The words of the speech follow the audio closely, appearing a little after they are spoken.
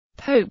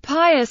Pope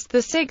Pius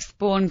VI,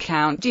 born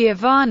Count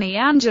Giovanni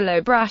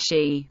Angelo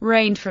Braschi,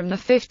 reigned from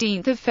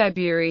 15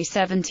 February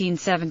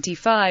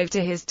 1775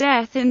 to his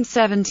death in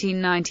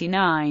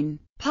 1799.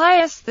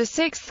 Pius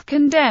VI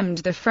condemned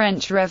the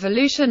French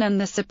Revolution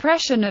and the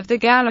suppression of the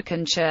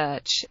Gallican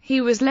Church. He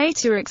was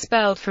later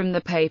expelled from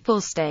the Papal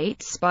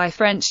States by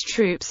French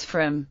troops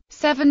from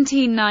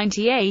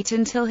 1798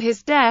 until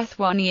his death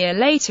 1 year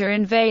later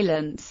in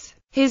Valence.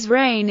 His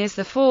reign is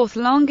the fourth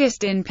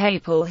longest in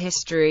papal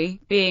history,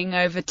 being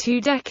over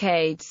 2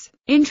 decades.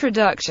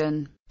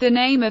 Introduction. The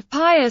name of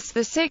Pius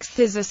VI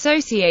is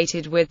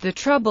associated with the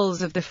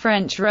troubles of the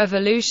French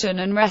Revolution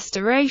and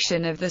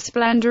restoration of the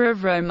splendor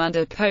of Rome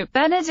under Pope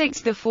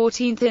Benedict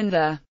XIV in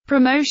the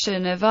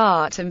promotion of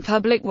art and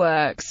public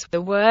works. The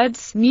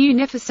words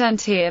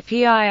Munificentia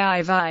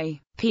Pii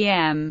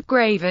PM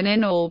graven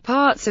in all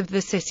parts of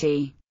the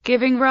city,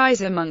 giving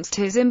rise amongst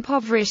his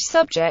impoverished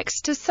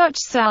subjects to such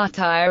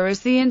satire as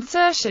the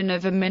insertion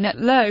of a minute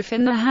loaf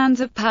in the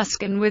hands of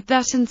Pasquin with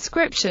that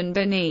inscription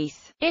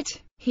beneath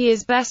it. He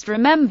is best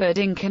remembered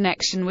in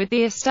connection with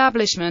the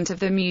establishment of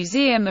the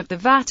Museum of the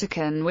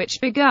Vatican, which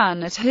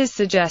began at his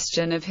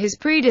suggestion of his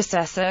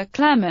predecessor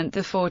Clement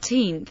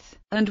XIV,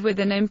 and with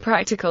an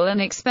impractical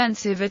and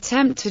expensive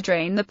attempt to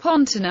drain the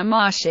Pontine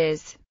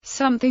marshes,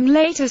 something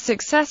later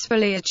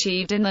successfully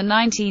achieved in the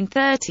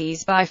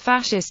 1930s by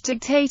fascist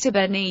dictator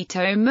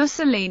Benito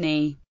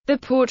Mussolini. The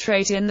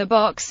portrait in the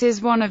box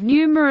is one of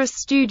numerous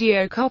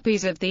studio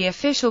copies of the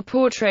official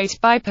portrait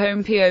by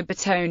Pompeo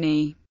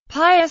Batoni.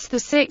 Pius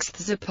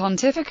VI's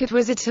pontificate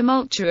was a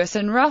tumultuous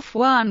and rough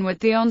one with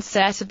the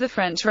onset of the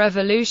French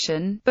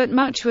Revolution, but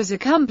much was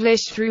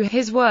accomplished through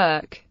his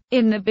work.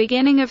 In the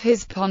beginning of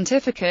his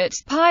pontificate,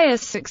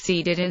 Pius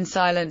succeeded in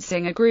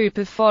silencing a group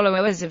of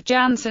followers of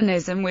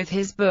Jansenism with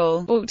his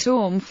bull,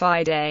 Auctorem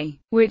Fidei,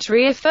 which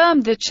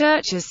reaffirmed the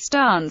Church's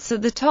stance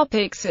at the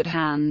topics at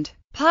hand.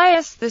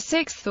 Pius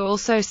VI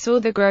also saw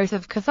the growth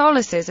of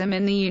Catholicism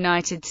in the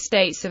United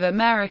States of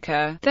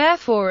America,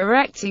 therefore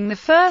erecting the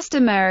first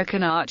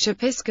American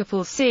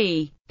archiepiscopal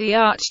see, the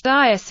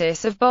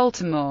Archdiocese of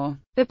Baltimore.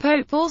 The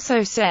Pope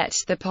also set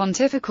the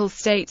Pontifical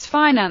State's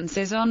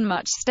finances on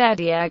much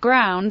steadier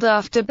ground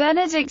after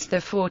Benedict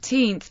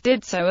XIV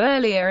did so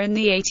earlier in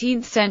the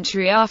 18th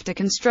century after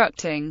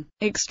constructing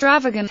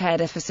extravagant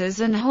edifices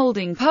and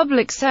holding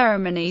public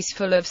ceremonies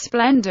full of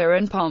splendor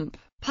and pomp.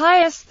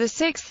 Pius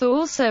VI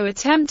also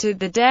attempted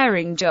the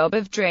daring job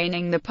of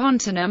draining the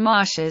Pontine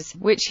marshes,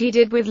 which he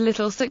did with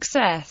little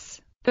success,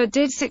 but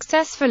did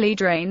successfully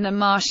drain the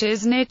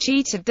marshes near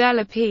Città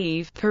della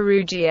Pieve,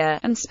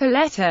 Perugia, and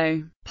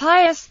Spoleto.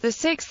 Pius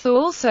VI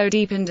also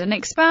deepened and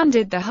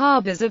expanded the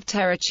harbors of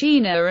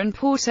Terracina and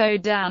Porto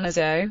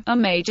d'Annunzio, a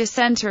major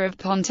center of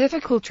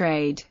pontifical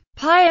trade.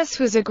 Pius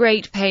was a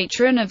great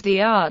patron of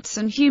the arts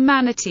and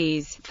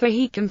humanities, for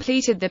he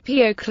completed the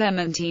Pio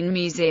Clementine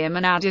Museum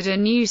and added a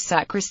new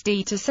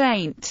sacristy to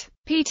St.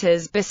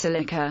 Peter's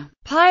Basilica.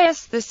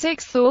 Pius VI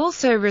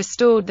also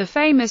restored the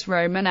famous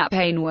Roman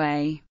Appian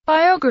Way.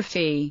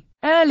 Biography.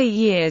 Early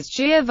years.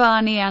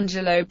 Giovanni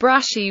Angelo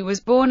Braschi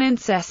was born in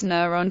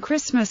Cesena on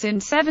Christmas in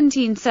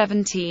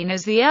 1717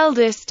 as the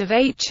eldest of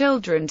 8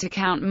 children to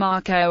Count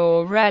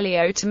Marco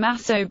Aurelio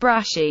Tommaso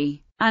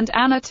Braschi and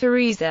Anna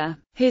Teresa.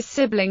 His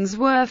siblings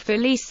were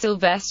Felice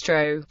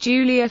Silvestro,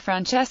 Giulia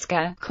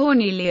Francesca,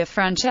 Cornelia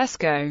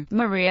Francesco,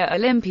 Maria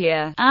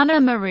Olimpia, Anna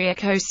Maria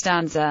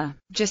Costanza,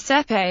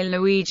 Giuseppe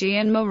Luigi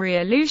and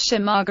Maria Lucia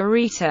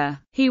Margherita.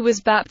 He was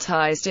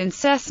baptized in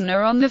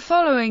Cesena on the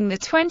following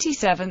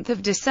 27th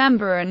of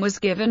December and was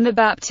given the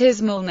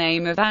baptismal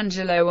name of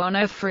Angelo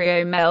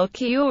Onofrio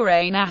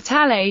Melchiorre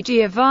Natale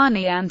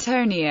Giovanni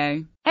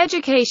Antonio.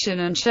 Education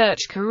and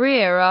church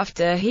career.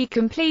 After he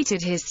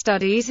completed his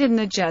studies in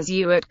the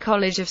Jesuit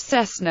College of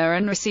Cesena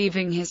and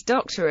receiving his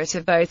doctorate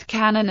of both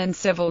canon and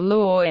civil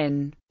law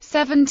in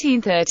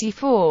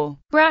 1734,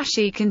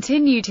 Braschi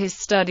continued his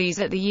studies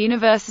at the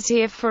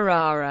University of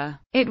Ferrara.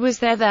 It was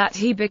there that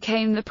he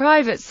became the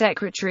private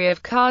secretary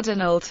of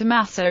Cardinal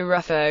Tommaso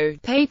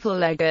Ruffo, papal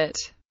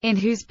legate, in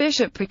whose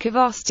bishopric of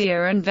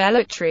Ostia and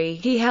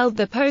Velletri he held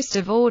the post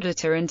of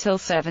auditor until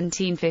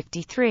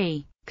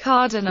 1753.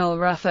 Cardinal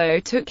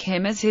Ruffo took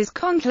him as his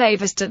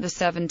conclavist at the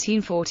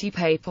 1740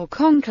 papal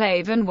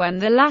conclave, and when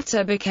the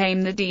latter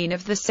became the dean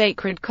of the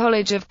Sacred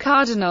College of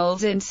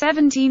Cardinals in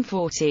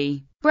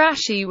 1740,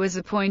 Braschi was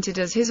appointed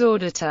as his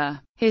auditor.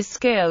 His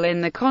skill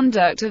in the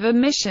conduct of a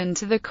mission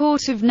to the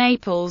court of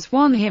Naples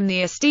won him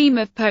the esteem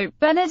of Pope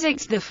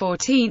Benedict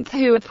XIV,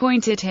 who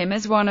appointed him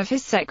as one of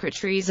his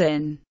secretaries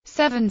in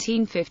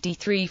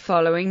 1753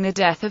 following the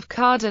death of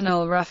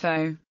Cardinal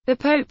Ruffo. The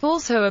Pope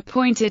also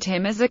appointed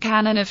him as a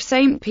canon of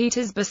St.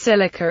 Peter's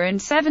Basilica in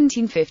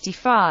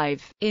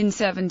 1755. In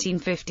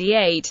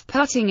 1758,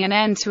 putting an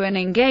end to an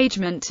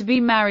engagement to be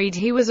married,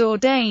 he was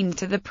ordained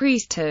to the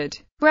priesthood.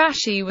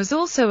 Braschi was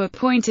also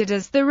appointed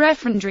as the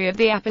referendary of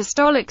the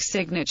Apostolic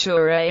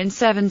Signatura in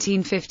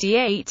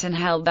 1758 and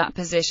held that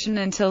position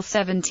until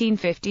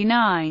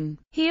 1759.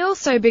 He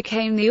also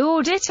became the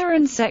auditor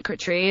and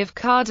secretary of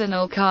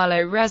Cardinal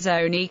Carlo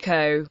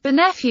Rezzonico, the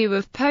nephew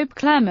of Pope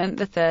Clement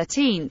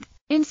XIII.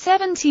 In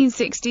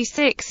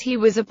 1766 he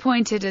was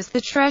appointed as the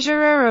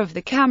treasurer of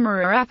the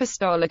Camera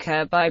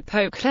Apostolica by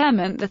Pope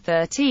Clement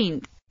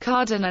XIII.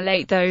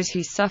 Cardinalate. Those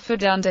who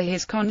suffered under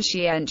his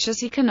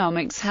conscientious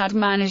economics had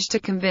managed to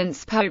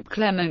convince Pope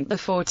Clement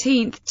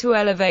XIV to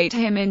elevate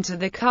him into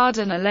the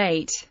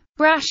cardinalate.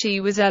 Braschi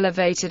was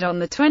elevated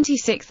on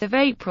 26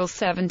 April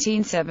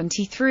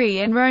 1773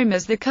 in Rome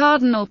as the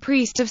cardinal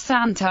priest of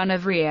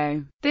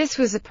Sant'Onofrio. This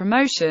was a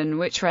promotion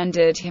which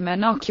rendered him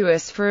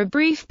innocuous for a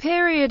brief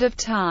period of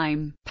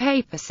time.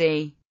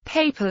 Papacy.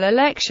 Papal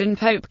election.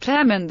 Pope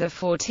Clement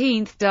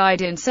XIV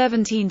died in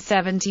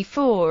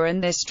 1774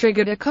 and this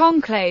triggered a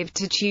conclave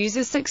to choose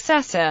a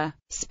successor.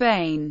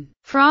 Spain,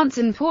 France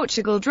and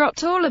Portugal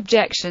dropped all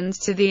objections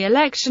to the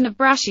election of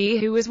Braschi,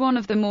 who was one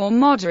of the more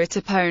moderate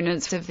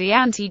opponents of the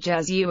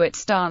anti-Jesuit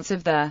stance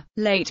of the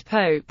late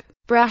Pope.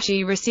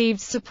 Braschi received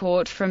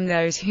support from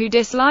those who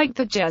disliked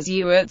the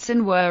Jesuits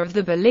and were of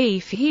the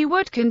belief he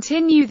would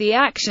continue the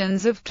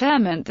actions of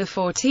Clement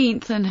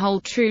XIV and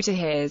hold true to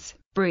his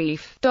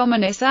brief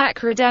Dominus ac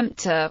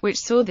Redemptor, which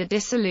saw the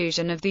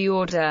dissolution of the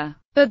order.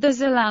 But the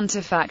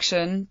Zelanta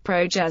faction,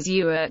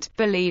 pro-Jesuit,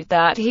 believed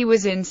that he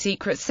was in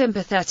secret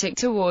sympathetic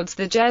towards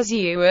the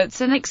Jesuits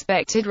and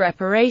expected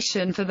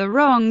reparation for the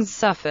wrongs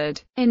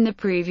suffered in the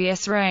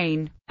previous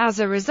reign. As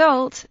a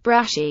result,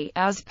 Braschi,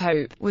 as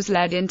Pope, was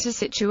led into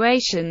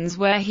situations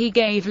where he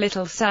gave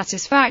little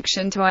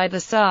satisfaction to either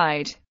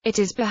side. It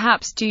is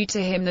perhaps due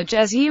to him the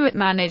Jesuit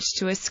managed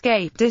to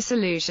escape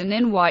dissolution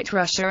in White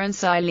Russia and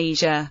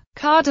Silesia.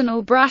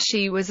 Cardinal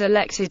Braschi was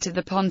elected to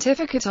the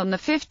pontificate on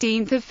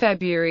 15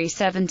 February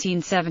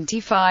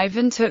 1775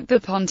 and took the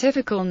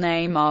pontifical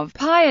name of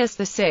Pius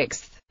VI.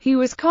 He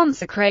was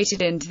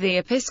consecrated into the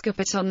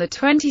episcopate on the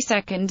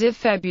 22nd of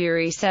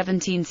February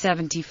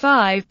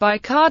 1775 by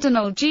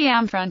Cardinal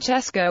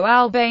Gianfrancesco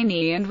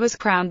Albani and was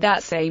crowned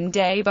that same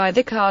day by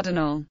the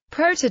Cardinal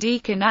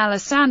Protodeacon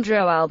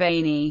Alessandro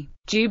Albani.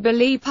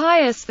 Jubilee.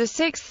 Pius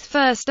VI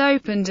first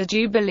opened a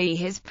jubilee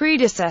his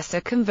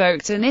predecessor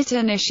convoked and it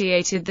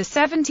initiated the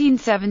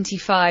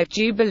 1775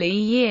 Jubilee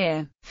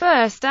year.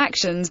 First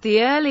actions.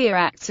 The earlier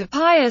acts of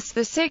Pius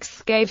VI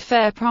gave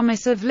fair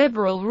promise of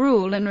liberal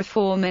rule and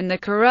reform in the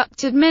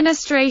corrupt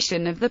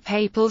administration of the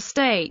Papal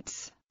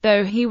States.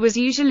 Though he was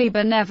usually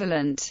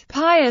benevolent,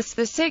 Pius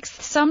VI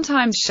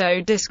sometimes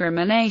showed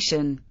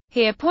discrimination.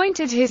 He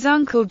appointed his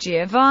uncle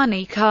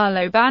Giovanni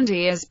Carlo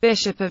Bandi as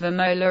Bishop of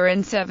Imola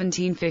in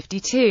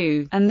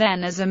 1752, and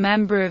then as a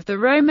member of the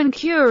Roman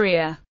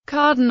Curia,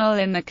 cardinal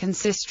in the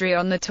consistory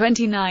on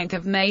 29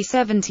 May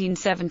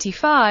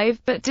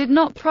 1775, but did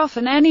not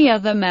profane any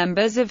other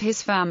members of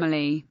his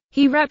family.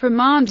 He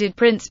reprimanded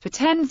Prince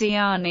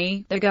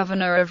Potenziani, the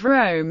governor of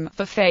Rome,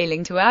 for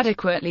failing to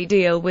adequately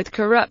deal with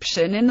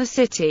corruption in the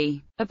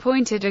city,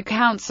 appointed a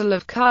council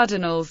of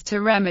cardinals to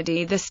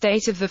remedy the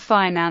state of the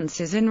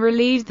finances and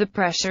relieve the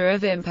pressure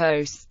of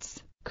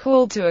imposts,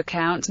 called to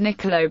account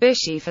Niccolò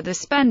Bisci for the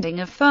spending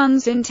of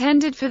funds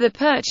intended for the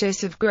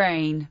purchase of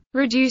grain,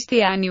 reduced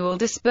the annual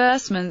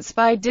disbursements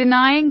by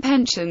denying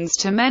pensions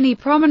to many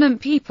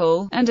prominent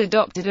people, and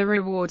adopted a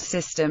reward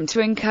system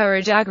to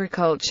encourage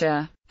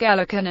agriculture.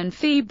 Gallican and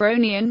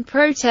Febronian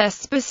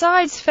protests.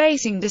 Besides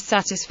facing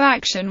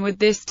dissatisfaction with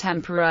this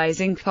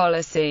temporizing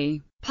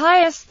policy,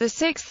 Pius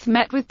VI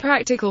met with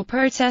practical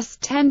protests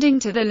tending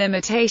to the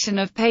limitation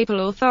of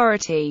papal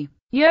authority.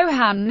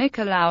 Johann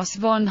Nicolaus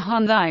von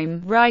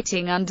Hohenheim,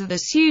 writing under the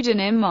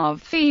pseudonym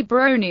of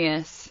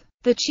Febronius,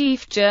 the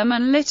chief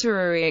German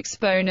literary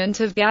exponent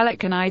of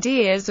Gallican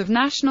ideas of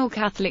national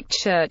Catholic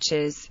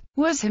churches,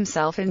 was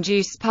himself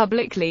induced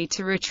publicly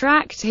to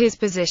retract his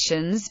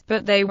positions,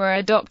 but they were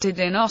adopted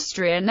in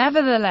Austria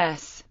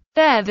nevertheless.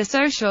 There the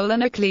social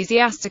and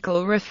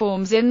ecclesiastical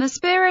reforms in the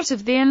spirit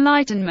of the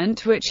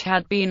Enlightenment which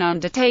had been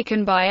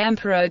undertaken by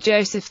Emperor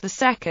Joseph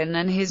II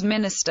and his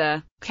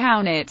minister,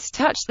 Kaunitz,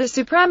 touched the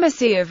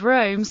supremacy of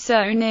Rome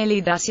so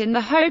nearly that in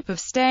the hope of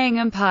staying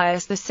in,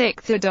 Pius VI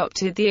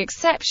adopted the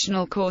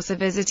exceptional course of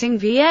visiting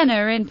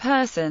Vienna in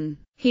person.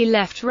 He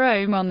left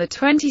Rome on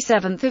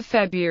 27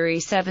 February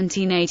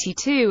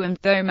 1782 and,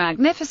 though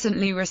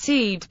magnificently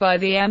received by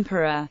the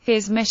emperor,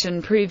 his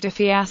mission proved a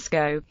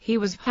fiasco. He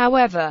was,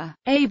 however,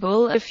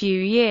 able a few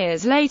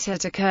years later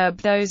to curb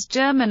those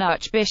German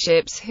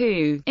archbishops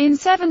who, in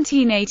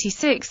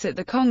 1786 at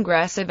the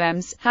Congress of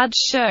Ems, had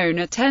shown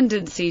a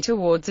tendency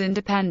towards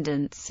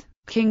independence.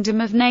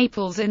 Kingdom of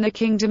Naples. In the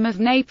Kingdom of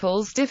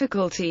Naples,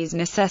 difficulties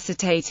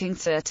necessitating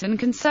certain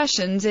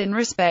concessions in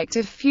respect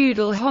of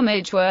feudal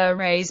homage were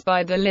raised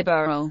by the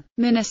liberal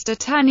minister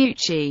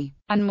Tanucci,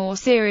 and more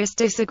serious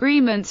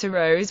disagreements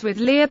arose with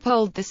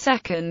Leopold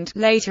II,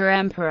 later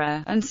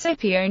emperor, and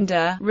Scipione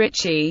de'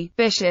 Ricci,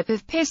 bishop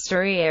of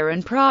Pistoia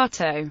and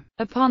Prato,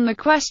 upon the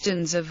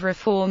questions of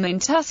reform in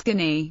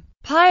Tuscany.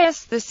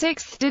 Pius VI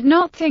did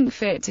not think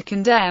fit to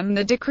condemn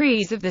the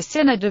decrees of the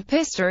Synod of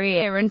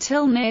Pistoia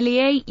until nearly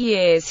 8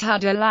 years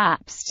had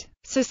elapsed.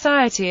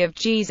 Society of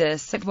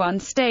Jesus. At one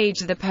stage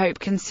the Pope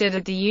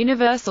considered the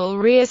universal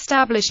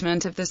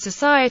re-establishment of the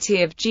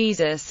Society of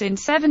Jesus in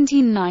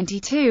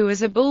 1792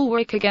 as a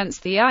bulwark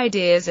against the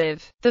ideas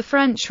of the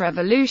French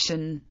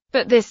Revolution.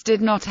 But this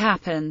did not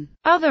happen.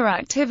 Other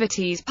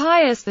activities.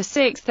 Pius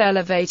VI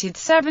elevated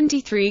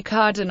 73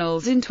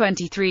 cardinals in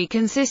 23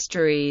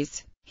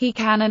 consistories. He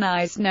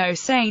canonized no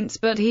saints,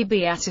 but he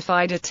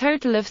beatified a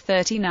total of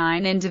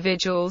 39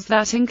 individuals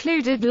that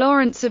included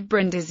Lawrence of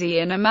Brindisi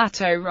and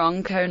Amato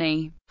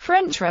Ronconi.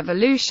 French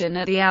Revolution.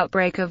 At the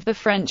outbreak of the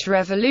French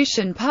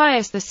Revolution,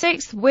 Pius VI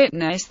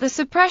witnessed the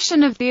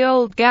suppression of the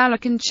old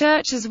Gallican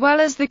Church as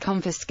well as the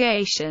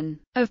confiscation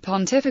of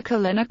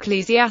pontifical and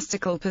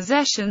ecclesiastical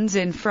possessions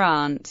in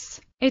France.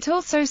 It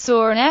also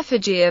saw an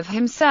effigy of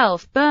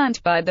himself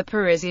burnt by the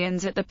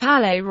Parisians at the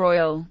Palais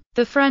Royal.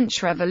 The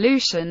French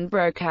Revolution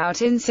broke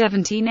out in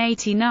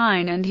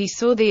 1789, and he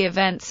saw the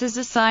events as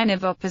a sign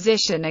of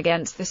opposition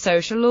against the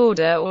social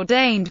order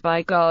ordained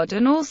by God,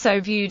 and also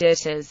viewed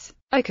it as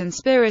a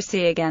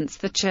conspiracy against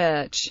the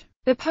Church.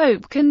 The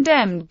Pope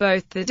condemned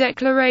both the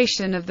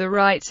Declaration of the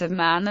Rights of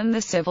Man and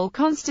the Civil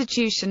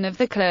Constitution of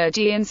the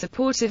Clergy and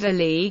supported a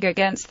league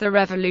against the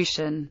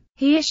revolution.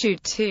 He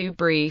issued 2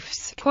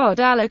 briefs, Quod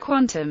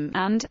Aliquantum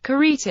and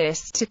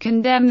Caritas, to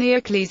condemn the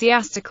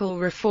ecclesiastical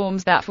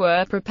reforms that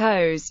were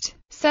proposed.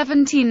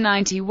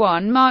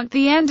 1791 marked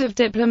the end of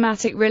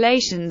diplomatic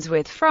relations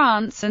with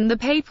France, and the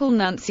papal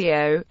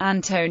nuncio,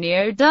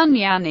 Antonio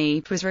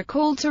Duniani, was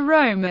recalled to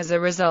Rome as a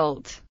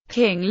result.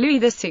 King Louis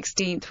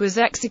XVI was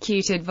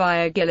executed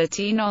via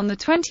guillotine on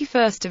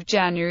 21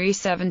 January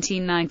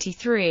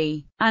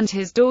 1793, and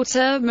his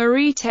daughter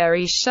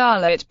Marie-Thérèse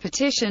Charlotte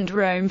petitioned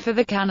Rome for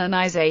the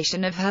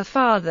canonization of her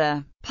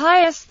father.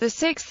 Pius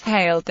VI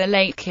hailed the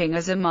late king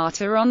as a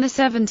martyr on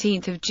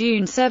 17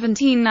 June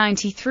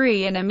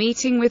 1793 in a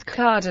meeting with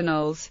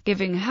cardinals,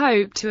 giving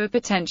hope to a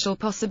potential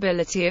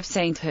possibility of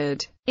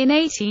sainthood. In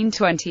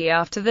 1820,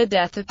 after the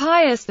death of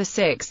Pius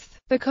VI,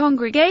 the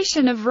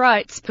Congregation of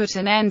Rites put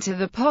an end to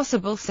the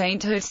possible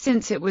sainthood,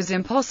 since it was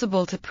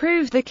impossible to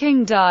prove the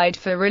king died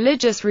for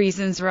religious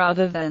reasons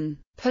rather than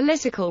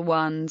political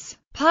ones.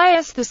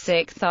 Pius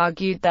VI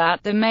argued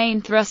that the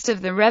main thrust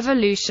of the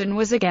revolution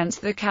was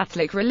against the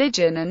Catholic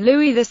religion and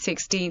Louis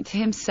XVI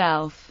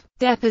himself.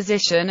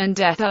 Deposition and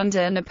death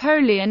under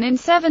Napoleon. In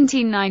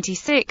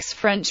 1796,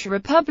 French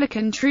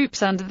Republican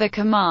troops under the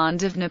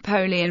command of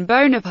Napoleon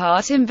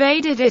Bonaparte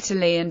invaded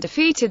Italy and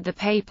defeated the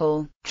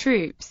papal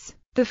troops.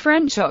 The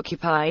French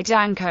occupied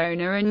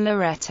Ancona and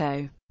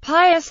Loreto.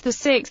 Pius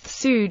VI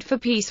sued for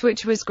peace,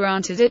 which was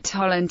granted at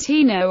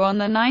Tolentino on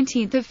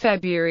 19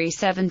 February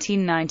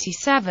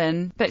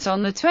 1797, but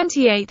on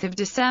 28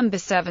 December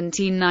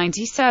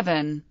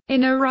 1797,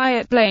 in a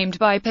riot blamed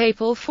by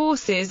papal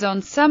forces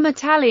on some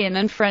Italian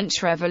and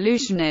French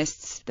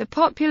revolutionists, the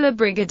popular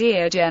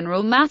Brigadier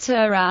General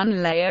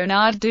Mathurin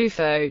Léonard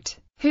Dufault,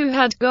 who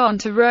had gone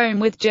to Rome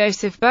with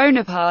Joseph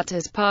Bonaparte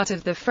as part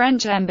of the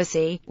French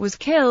embassy, was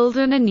killed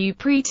and a new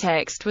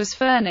pretext was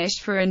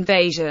furnished for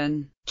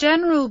invasion.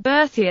 General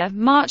Berthier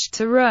marched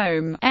to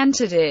Rome,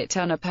 entered it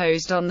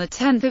unopposed on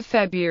 10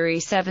 February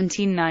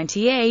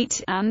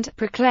 1798, and,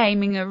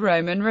 proclaiming a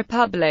Roman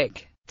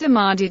Republic,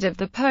 demanded of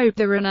the Pope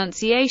the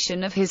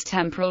renunciation of his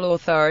temporal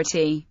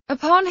authority.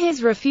 Upon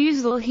his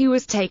refusal he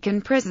was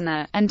taken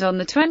prisoner, and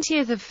on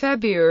 20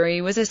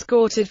 February was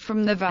escorted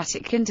from the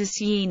Vatican to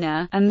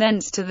Siena, and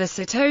thence to the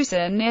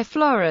Certosa near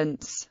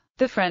Florence.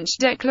 The French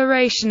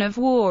declaration of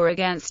war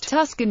against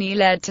Tuscany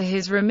led to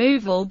his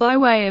removal by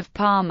way of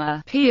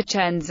Parma,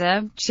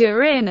 Piacenza,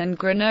 Turin and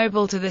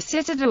Grenoble to the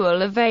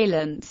citadel of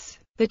Valence,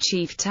 the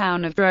chief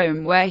town of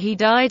Rome, where he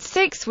died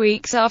 6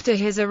 weeks after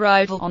his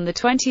arrival on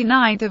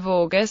 29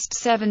 August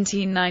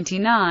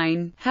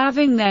 1799,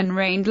 having then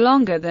reigned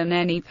longer than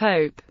any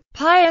pope.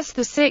 Pius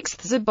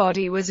VI's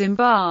body was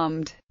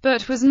embalmed,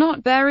 but was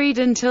not buried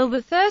until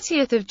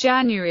 30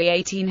 January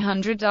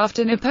 1800,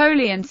 after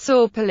Napoleon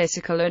saw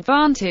political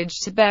advantage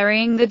to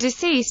burying the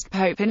deceased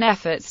pope in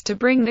efforts to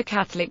bring the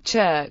Catholic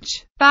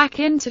Church back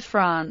into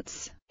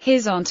France.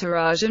 His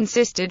entourage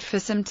insisted for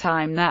some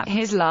time that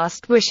his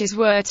last wishes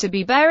were to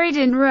be buried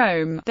in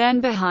Rome,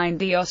 then behind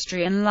the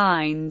Austrian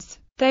lines.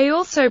 They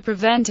also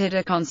prevented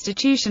a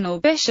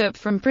constitutional bishop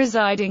from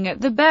presiding at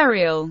the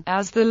burial,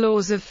 as the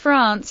laws of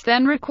France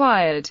then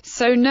required,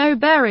 so no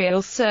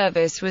burial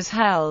service was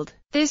held.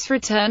 This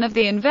return of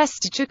the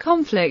investiture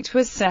conflict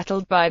was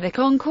settled by the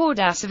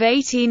Concordat of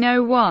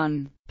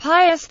 1801.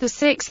 Pius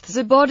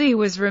VI's body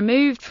was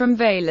removed from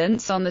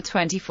Valence on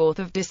 24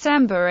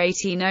 December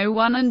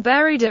 1801 and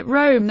buried at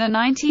Rome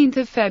 19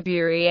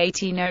 February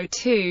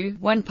 1802,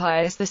 when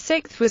Pius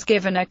VI was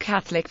given a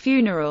Catholic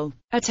funeral,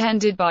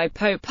 attended by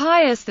Pope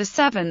Pius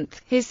VII,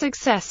 his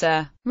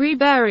successor.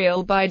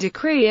 Reburial by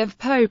decree of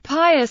Pope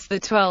Pius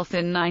XII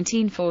in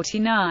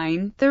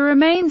 1949, the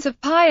remains of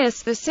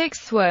Pius VI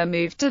were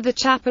moved to the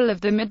chapel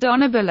of the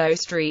Madonna below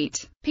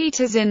St.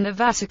 Peter's in the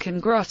Vatican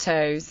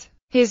grottos.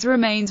 His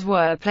remains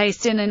were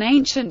placed in an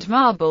ancient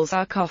marble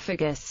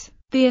sarcophagus.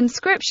 The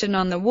inscription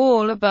on the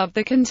wall above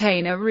the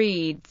container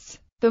reads,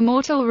 "The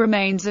mortal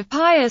remains of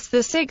Pius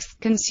VI,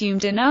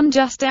 consumed in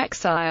unjust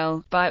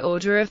exile, by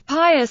order of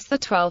Pius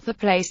XII, are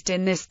placed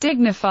in this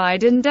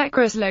dignified and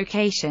decorous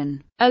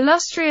location.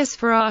 Illustrious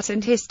for art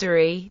and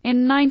history."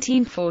 In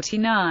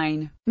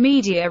 1949,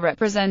 media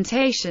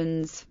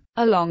representations.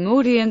 A long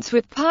audience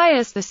with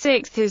Pius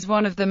VI is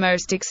one of the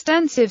most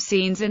extensive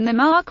scenes in the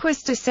Marquis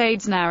de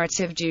Sade's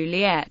narrative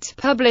Juliet,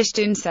 published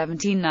in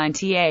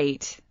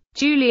 1798.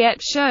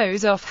 Juliet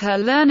shows off her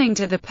learning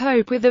to the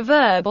Pope with a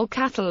verbal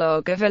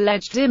catalogue of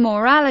alleged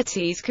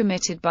immoralities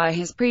committed by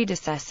his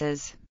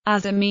predecessors.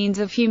 As a means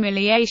of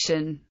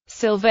humiliation,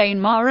 Sylvain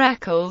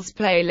Marecal's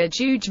play Le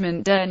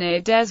Jugement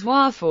dernier des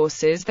Rois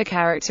forces the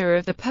character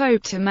of the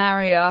Pope to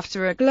marry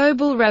after a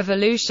global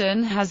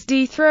revolution has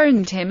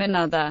dethroned him and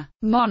other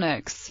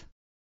monarchs.